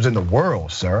victims in the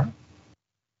world, sir.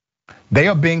 They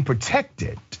are being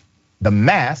protected. The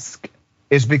mask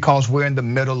is because we're in the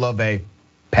middle of a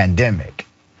pandemic.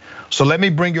 So let me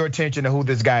bring your attention to who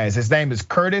this guy is. His name is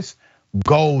Curtis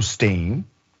Goldstein.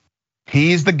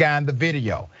 He's the guy in the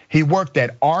video. He worked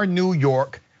at R New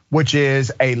York, which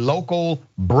is a local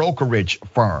brokerage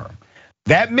firm.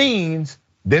 That means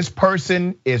this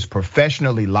person is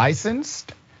professionally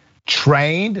licensed,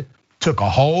 trained, took a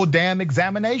whole damn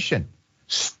examination,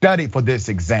 studied for this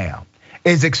exam,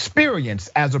 is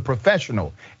experienced as a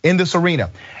professional in this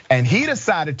arena. And he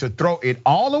decided to throw it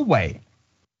all away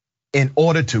in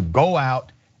order to go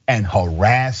out and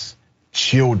harass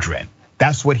children.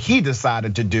 That's what he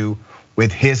decided to do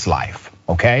with his life,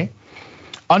 okay?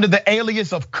 Under the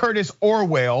alias of Curtis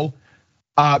Orwell,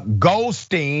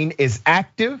 Goldstein is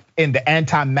active in the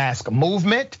anti-mask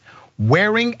movement,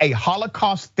 wearing a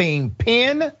Holocaust-themed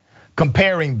pin,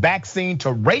 comparing vaccine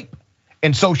to rape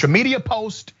in social media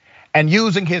posts, and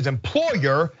using his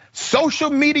employer social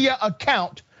media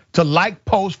account to like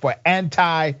posts for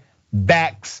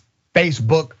anti-vax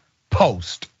Facebook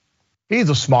post. He's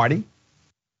a smarty,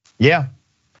 yeah.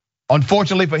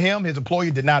 Unfortunately for him, his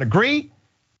employer did not agree.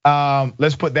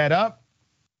 Let's put that up.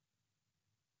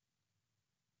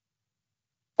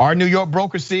 Our New York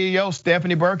broker CEO,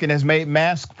 Stephanie Birkin, has made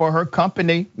masks for her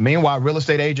company. Meanwhile, real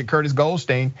estate agent Curtis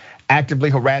Goldstein actively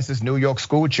harasses New York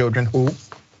school children who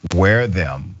wear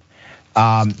them.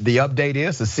 The update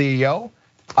is the CEO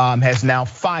has now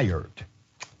fired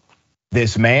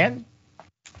this man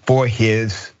for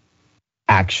his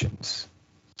actions.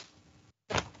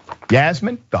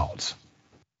 Yasmin, thoughts?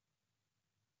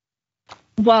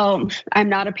 Well, I'm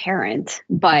not a parent,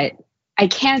 but I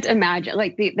can't imagine,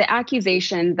 like, the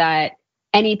accusation that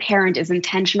any parent is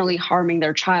intentionally harming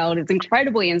their child is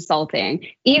incredibly insulting.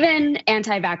 Even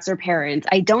anti-vaxxer parents,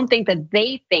 I don't think that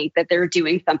they think that they're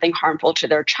doing something harmful to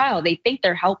their child. They think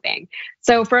they're helping.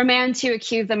 So for a man to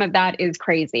accuse them of that is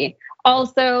crazy.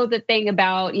 Also, the thing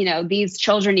about, these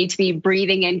children need to be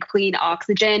breathing in clean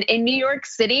oxygen in New York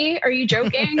City. Are you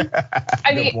joking?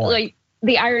 I mean, like,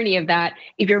 the irony of that,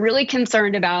 if you're really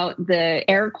concerned about the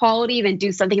air quality, then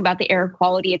do something about the air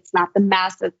quality. It's not the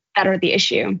masks that are the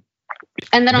issue.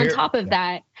 And then on top of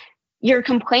that, you're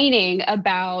complaining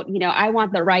about, I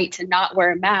want the right to not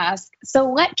wear a mask.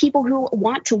 So let people who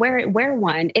want to wear it wear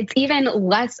one. It's even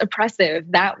less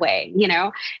oppressive that way,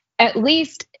 At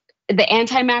least the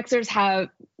anti-maxers have,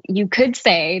 you could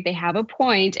say they have a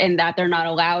point in that they're not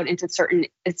allowed into certain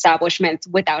establishments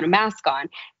without a mask on.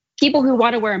 People who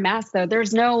want to wear a mask, though,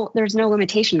 there's no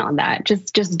limitation on that.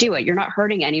 Just do it. You're not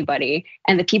hurting anybody.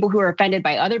 And the people who are offended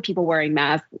by other people wearing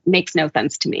masks makes no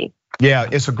sense to me. Yeah,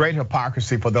 it's a great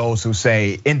hypocrisy for those who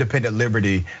say independent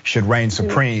liberty should reign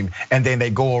supreme, and then they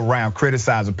go around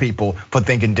criticizing people for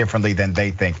thinking differently than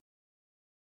they think.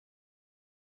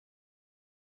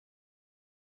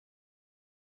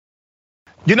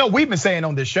 We've been saying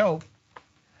on this show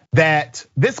that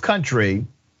this country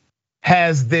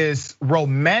has this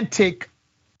romantic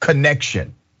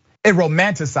connection. It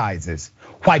romanticizes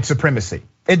white supremacy.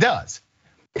 It does.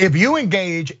 If you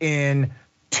engage in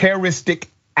terroristic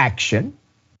action,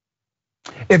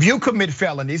 if you commit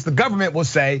felonies, the government will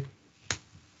say,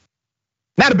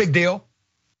 not a big deal,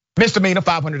 misdemeanor,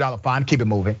 $500 fine, keep it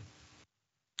moving.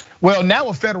 Well, now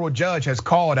a federal judge has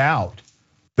called out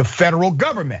the federal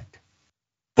government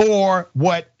for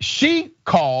what she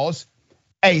calls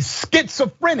a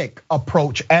schizophrenic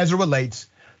approach as it relates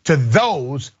to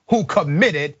those who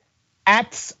committed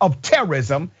acts of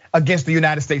terrorism against the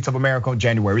United States of America on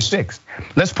January 6th.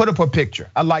 Let's put up a picture.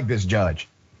 I like this judge.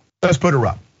 Let's put her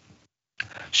up.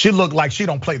 She looked like she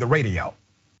don't play the radio,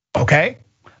 okay?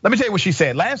 Let me tell you what she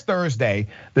said. Last Thursday,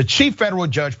 the chief federal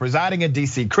judge presiding in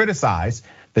DC criticized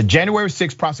the January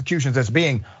 6th prosecutions as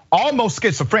being almost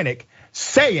schizophrenic,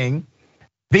 saying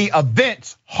the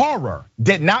event's horror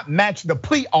did not match the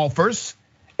plea offers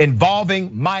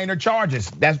involving minor charges.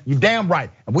 That's you damn right.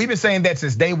 And we've been saying that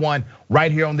since day one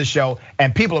right here on the show.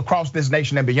 And people across this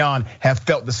nation and beyond have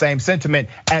felt the same sentiment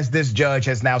as this judge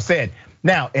has now said.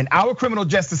 Now, in our criminal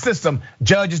justice system,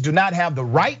 judges do not have the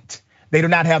right, they do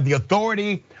not have the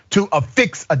authority to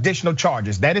affix additional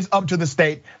charges. That is up to the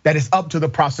state, that is up to the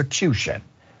prosecution.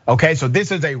 Okay, so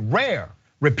this is a rare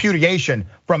repudiation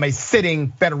from a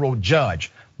sitting federal judge.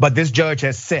 But this judge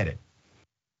has said it.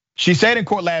 She said in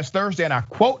court last Thursday, and I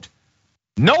quote,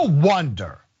 "No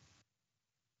wonder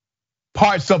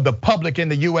parts of the public in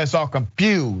the US are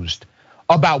confused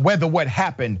about whether what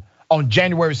happened on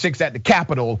January 6th at the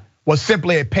Capitol was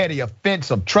simply a petty offense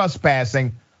of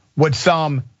trespassing with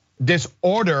some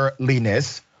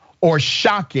disorderliness or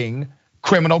shocking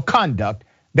criminal conduct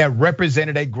that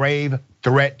represented a grave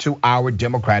threat to our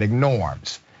democratic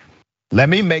norms. Let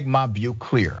me make my view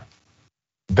clear.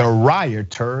 The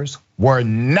rioters were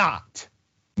not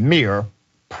mere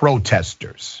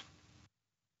protesters."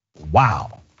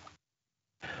 Wow.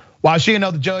 While she and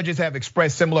other judges have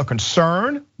expressed similar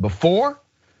concern before,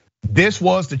 this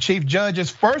was the chief judge's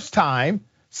first time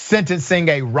sentencing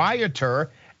a rioter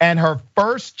and her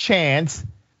first chance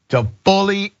to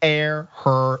fully air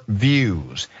her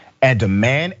views and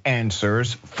demand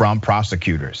answers from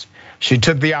prosecutors. She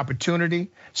took the opportunity,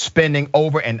 spending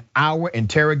over an hour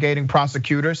interrogating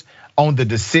prosecutors on the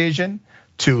decision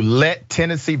to let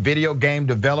Tennessee video game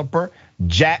developer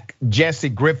Jack Jesse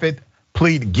Griffith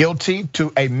plead guilty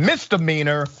to a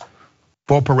misdemeanor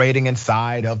for parading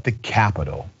inside of the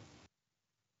Capitol.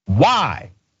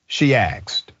 Why, she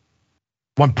asked,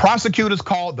 when prosecutors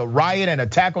called the riot an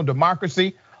attack on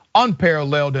democracy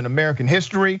unparalleled in American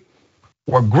history,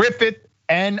 were Griffith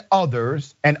and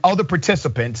others and other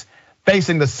participants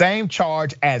facing the same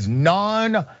charge as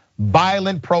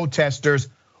non-violent protesters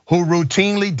who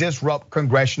routinely disrupt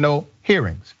congressional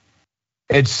hearings?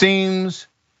 It seems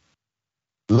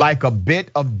like a bit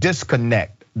of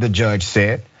disconnect, the judge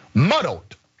said,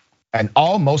 muddled and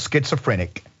almost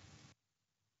schizophrenic.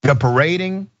 The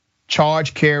parading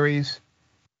charge carries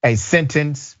a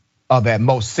sentence of at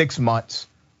most 6 months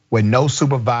with no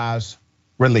supervised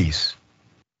release.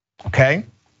 Okay?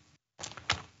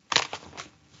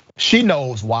 She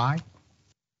knows why.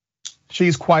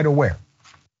 She's quite aware,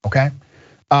 okay?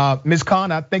 Ms.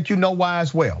 Khan, I think you know why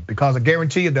as well, because I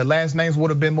guarantee you their last names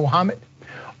would have been Muhammad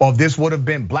Well, if this would have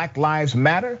been Black Lives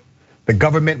Matter, the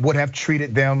government would have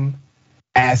treated them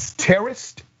as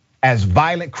terrorists, as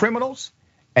violent criminals,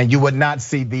 and you would not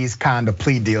see these kind of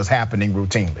plea deals happening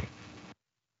routinely.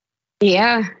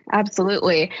 Yeah,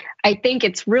 absolutely. I think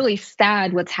it's really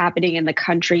sad what's happening in the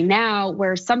country now,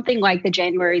 where something like the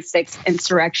January 6th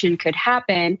insurrection could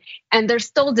happen, and there's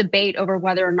still debate over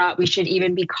whether or not we should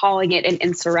even be calling it an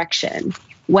insurrection.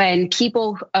 When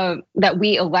people that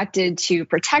we elected to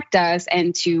protect us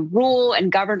and to rule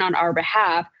and govern on our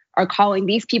behalf are calling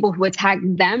these people who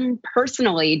attacked them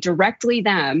personally, directly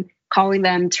them, calling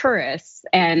them tourists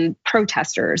and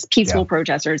protesters, peaceful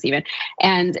protesters even.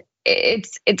 And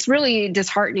it's really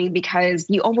disheartening because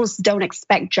you almost don't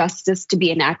expect justice to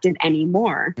be enacted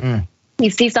anymore. You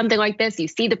see something like this, you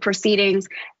see the proceedings,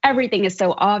 everything is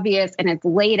so obvious and it's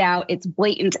laid out, it's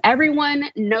blatant. Everyone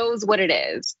knows what it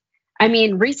is. I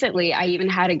mean, recently I even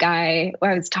had a guy,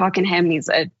 I was talking to him, he's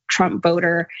a Trump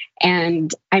voter,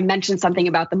 and I mentioned something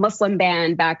about the Muslim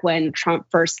ban back when Trump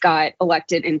first got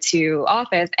elected into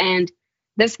office. And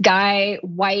this guy,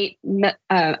 white,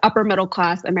 upper middle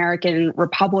class American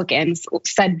Republicans,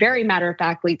 said very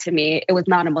matter-of-factly to me, it was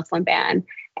not a Muslim ban.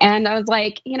 And I was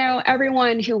like,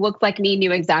 everyone who looked like me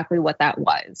knew exactly what that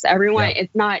was. Everyone,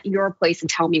 it's not your place to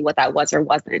tell me what that was or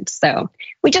wasn't. So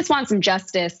we just want some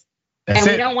justice. And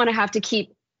we don't want to have to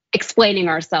keep explaining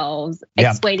ourselves,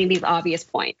 explaining these obvious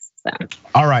points. So.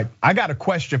 All right, I got a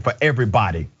question for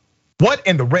everybody. What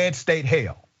in the red state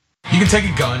hell? You can take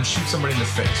a gun, shoot somebody in the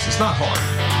face. It's not hard.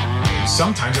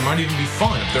 Sometimes it might even be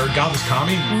fun if they're a godless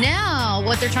commie. Now,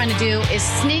 what they're trying to do is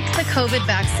sneak the COVID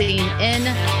vaccine in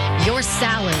your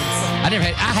salads. I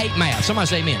hate math. Somebody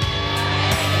say amen.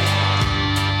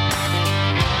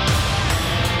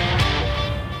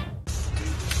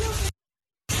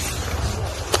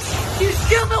 You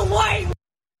stupid white!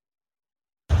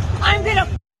 I'm gonna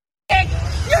kick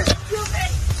your stupid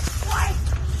white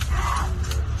ass!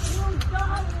 You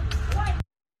dumb white!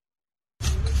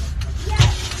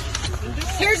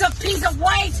 Yes! Here's a piece of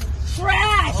white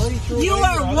trash! You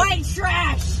are white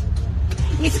trash!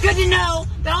 It's good to know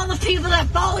that all the people that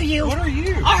follow you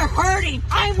are hurting.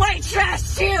 I'm white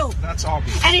trash too! That's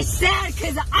obvious. And it's sad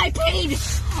because I paid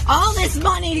all this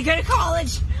money to go to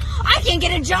college. I can't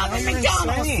get a job at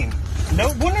McDonald's. Insane. No,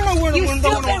 you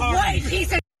stupid white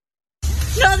piece of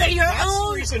know that your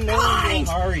own kind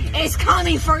is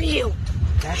coming for you.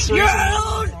 Your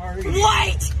own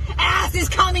white ass is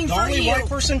coming for you. The only white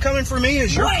person coming for me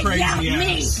is your crazy ass.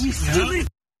 Me, you stupid.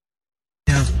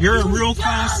 Yeah. You're a real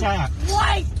class act.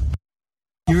 White.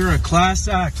 You're a class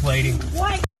act, lady.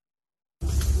 White.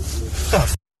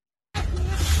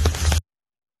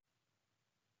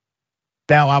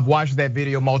 Now, I've watched that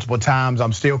video multiple times.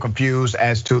 I'm still confused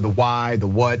as to the why, the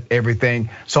what, everything.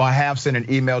 So I have sent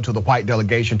an email to the white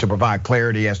delegation to provide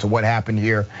clarity as to what happened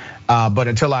here. But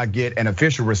until I get an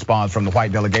official response from the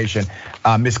white delegation,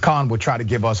 Ms. Khan will try to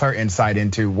give us her insight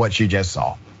into what she just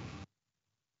saw.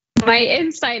 My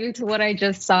insight into what I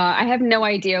just saw, I have no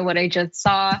idea what I just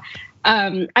saw.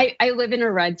 I live in a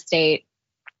red state.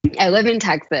 I live in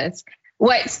Texas.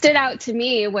 What stood out to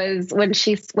me was when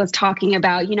she was talking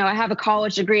about, I have a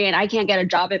college degree and I can't get a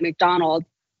job at McDonald's.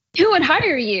 Who would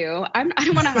hire you? I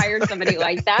don't want to hire somebody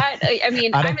like that. I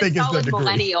mean, I'm a solid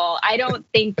millennial. I don't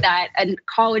think that a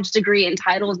college degree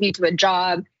entitles me to a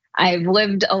job. I've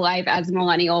lived a life as a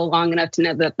millennial long enough to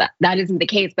know that isn't the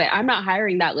case, but I'm not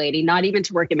hiring that lady, not even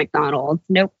to work at McDonald's.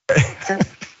 Nope.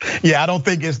 Yeah, I don't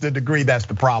think it's the degree that's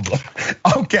the problem.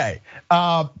 Okay,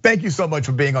 thank you so much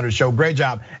for being on the show. Great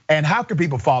job. And how can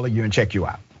people follow you and check you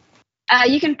out?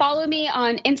 You can follow me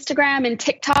on Instagram and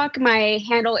TikTok. My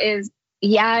handle is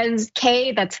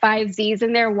YazK. That's 5 Z's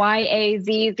in there.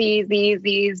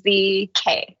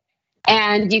 YAZZZZZK.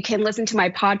 And you can listen to my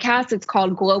podcast. It's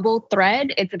called Global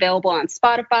Thread. It's available on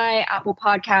Spotify, Apple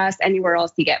Podcasts, anywhere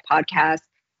else you get podcasts.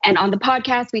 And on the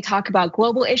podcast, we talk about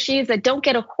global issues that don't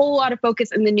get a whole lot of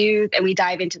focus in the news. And we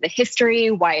dive into the history,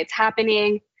 why it's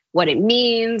happening, what it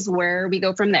means, where we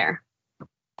go from there.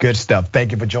 Good stuff.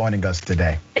 Thank you for joining us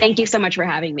today. Thank you so much for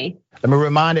having me. Let me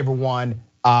remind everyone,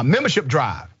 membership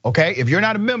drive, okay? If you're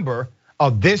not a member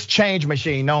of this change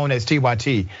machine known as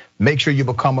TYT, make sure you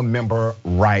become a member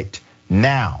right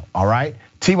now, all right?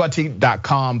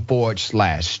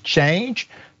 TYT.com/change.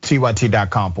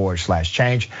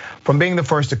 TYT.com/change. From being the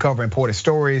first to cover important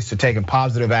stories to taking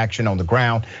positive action on the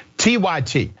ground,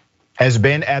 TYT has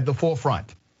been at the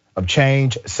forefront of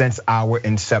change since our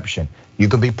inception. You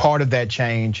can be part of that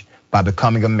change by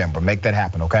becoming a member. Make that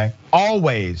happen, okay?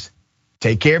 Always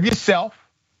take care of yourself,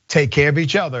 take care of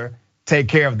each other, take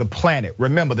care of the planet.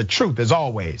 Remember, the truth is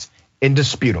always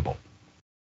indisputable.